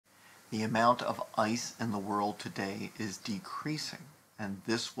The amount of ice in the world today is decreasing, and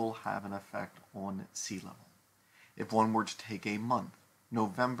this will have an effect on sea level. If one were to take a month,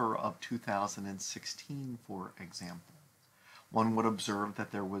 November of 2016, for example, one would observe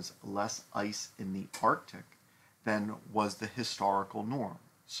that there was less ice in the Arctic than was the historical norm.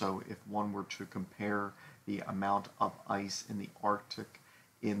 So if one were to compare the amount of ice in the Arctic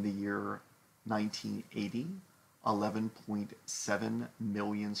in the year 1980, 11.7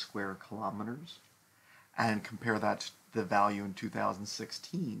 million square kilometers, and compare that to the value in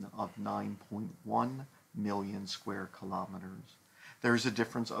 2016 of 9.1 million square kilometers, there's a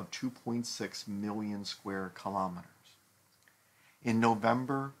difference of 2.6 million square kilometers. In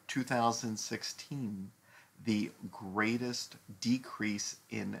November 2016, the greatest decrease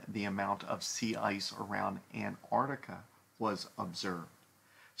in the amount of sea ice around Antarctica was observed.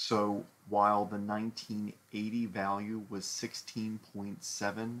 So while the 1980 value was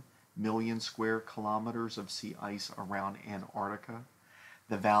 16.7 million square kilometers of sea ice around Antarctica,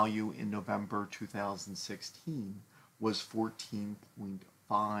 the value in November 2016 was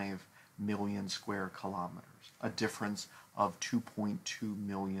 14.5 million square kilometers, a difference of 2.2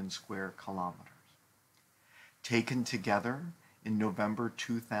 million square kilometers. Taken together, in November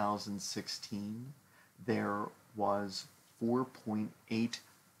 2016, there was 4.8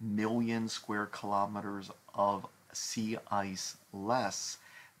 million square kilometers of sea ice less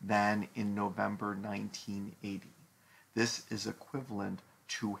than in November 1980. This is equivalent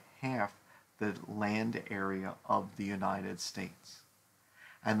to half the land area of the United States.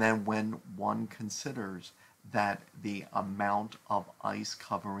 And then when one considers that the amount of ice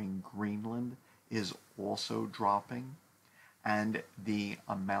covering Greenland is also dropping, and the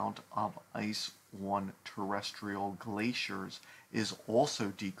amount of ice on terrestrial glaciers is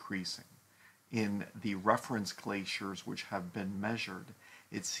also decreasing. In the reference glaciers which have been measured,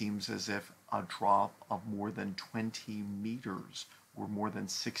 it seems as if a drop of more than 20 meters or more than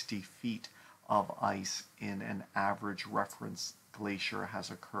 60 feet of ice in an average reference glacier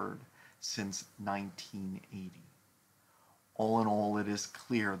has occurred since 1980. All in all, it is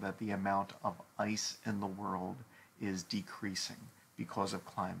clear that the amount of ice in the world is decreasing because of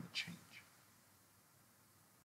climate change.